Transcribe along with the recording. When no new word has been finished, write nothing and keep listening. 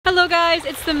Hello guys,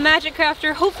 it's the Magic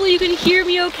Crafter. Hopefully you can hear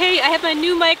me okay. I have my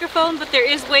new microphone, but there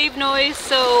is wave noise,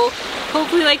 so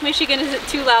hopefully Lake Michigan isn't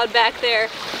too loud back there.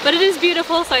 But it is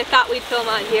beautiful, so I thought we'd film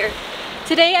on here.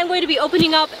 Today I'm going to be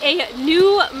opening up a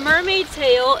new mermaid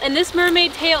tail, and this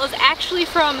mermaid tail is actually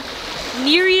from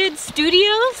Nereid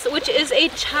Studios, which is a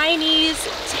Chinese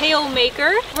tail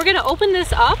maker. We're gonna open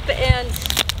this up and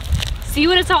see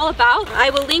what it's all about.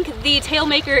 I will link the tail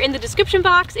maker in the description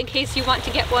box in case you want to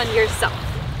get one yourself.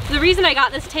 The reason I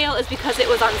got this tail is because it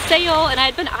was on sale and I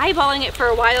had been eyeballing it for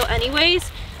a while anyways,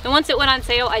 and once it went on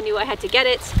sale I knew I had to get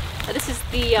it. This is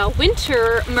the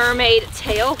Winter Mermaid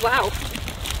tail. Wow.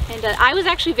 And I was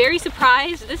actually very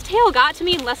surprised. This tail got to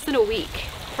me in less than a week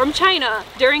from China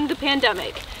during the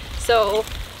pandemic. So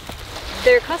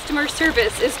their customer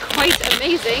service is quite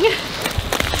amazing.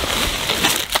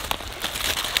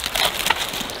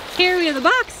 Here we have the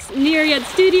box, Nereid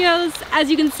Studios.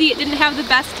 As you can see, it didn't have the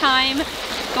best time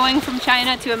going from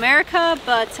China to America,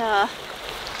 but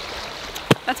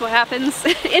that's what happens.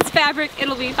 It's fabric,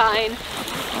 it'll be fine.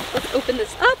 Let's open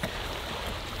this up.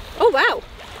 Oh wow.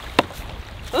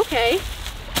 Okay.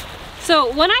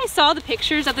 So when I saw the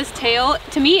pictures of this tail,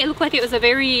 to me it looked like it was a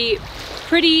very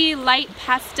pretty light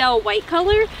pastel white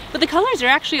color, but the colors are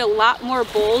actually a lot more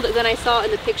bold than I saw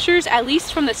in the pictures, at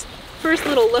least from this first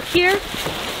little look here.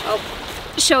 I'll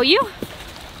show you.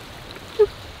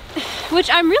 Which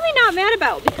I'm really not mad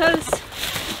about because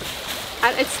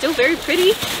it's still very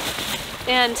pretty.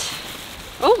 And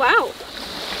oh wow.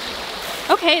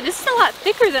 Okay, this is a lot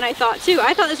thicker than I thought too.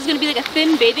 I thought this was gonna be like a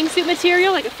thin bathing suit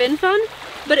material, like a fin fun,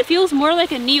 but it feels more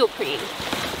like a neoprene.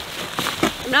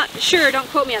 I'm not sure, don't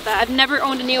quote me on that. I've never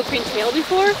owned a neoprene tail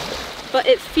before, but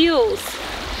it feels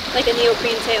like a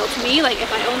neoprene tail to me. Like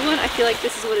if I owned one, I feel like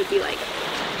this is what it'd be like.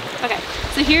 Okay,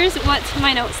 so here's what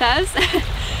my note says.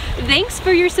 Thanks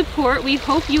for your support. We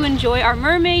hope you enjoy our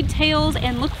mermaid tails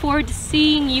and look forward to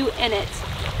seeing you in it.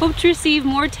 Hope to receive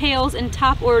more tails and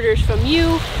top orders from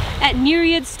you at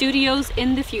Nereid Studios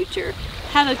in the future.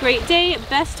 Have a great day.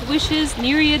 Best wishes,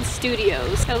 Nereid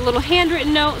Studios. Got a little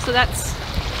handwritten note, so that's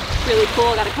really cool.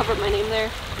 I gotta cover up my name there.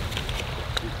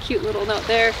 Cute little note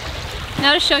there.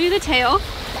 Now to show you the tail.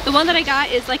 The one that I got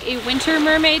is like a winter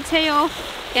mermaid tail,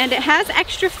 and it has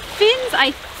extra fins,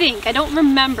 I think. I don't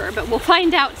remember, but we'll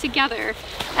find out together.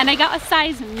 And I got a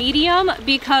size medium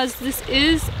because this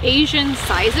is Asian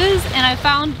sizes, and I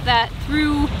found that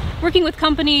through working with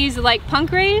companies like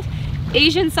Punkrave,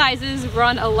 Asian sizes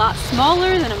run a lot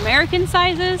smaller than American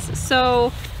sizes,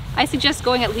 so I suggest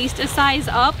going at least a size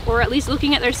up, or at least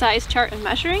looking at their size chart and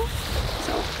measuring.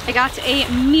 So I got a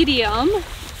medium.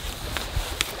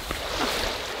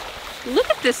 Look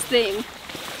at this thing.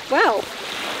 Wow.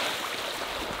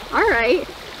 All right.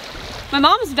 My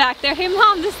mom's back there. Hey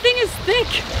mom, this thing is thick.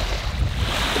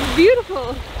 It's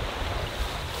beautiful.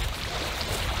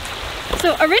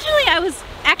 So originally I was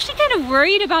actually kind of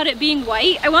worried about it being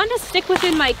white. I wanted to stick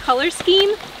within my color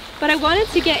scheme, but I wanted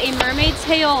to get a mermaid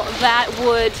tail that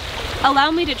would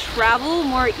allow me to travel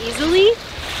more easily.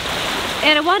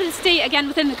 And I wanted to stay again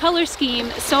within the color scheme,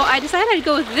 so I decided I'd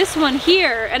go with this one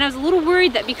here, and I was a little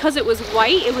worried that because it was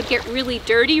white it would get really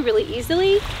dirty really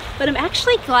easily, but I'm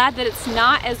actually glad that it's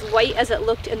not as white as it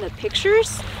looked in the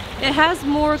pictures. It has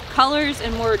more colors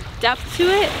and more depth to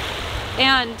it,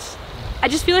 and I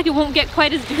just feel like it won't get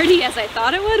quite as dirty as I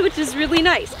thought it would, which is really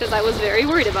nice because I was very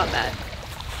worried about that.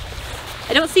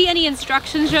 I don't see any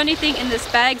instructions or anything in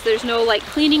this bag, so there's no like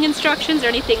cleaning instructions or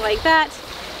anything like that.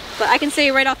 But I can say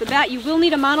right off the bat, you will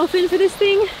need a monofin for this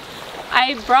thing.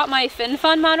 I brought my Fin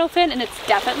Fun monofin and it's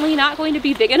definitely not going to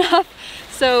be big enough.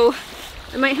 So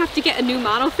I might have to get a new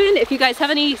monofin. If you guys have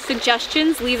any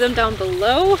suggestions, leave them down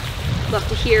below. I'd love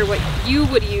to hear what you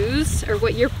would use or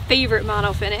what your favorite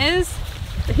monofin is.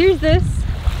 But here's this.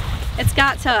 It's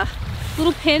got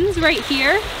little pins right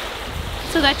here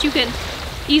so that you can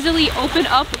easily open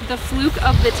up the fluke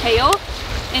of the tail,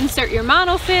 insert your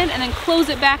monofin, and then close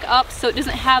it back up so it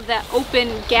doesn't have that open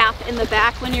gap in the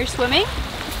back when you're swimming.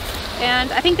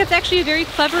 And I think that's actually a very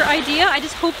clever idea. I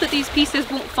just hope that these pieces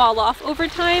won't fall off over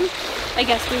time. I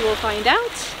guess we will find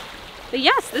out. But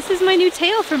yes, this is my new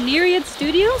tail from Nereid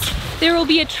Studios. There will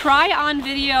be a try-on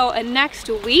video next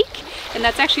week, and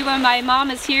that's actually when my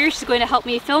mom is here. She's going to help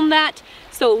me film that.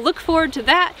 So look forward to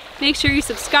that. Make sure you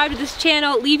subscribe to this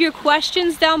channel, leave your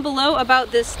questions down below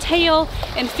about this tail,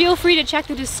 and feel free to check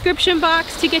the description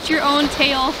box to get your own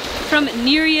tail from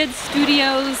Nereid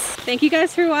Studios. Thank you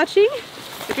guys for watching.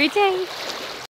 Have a great day.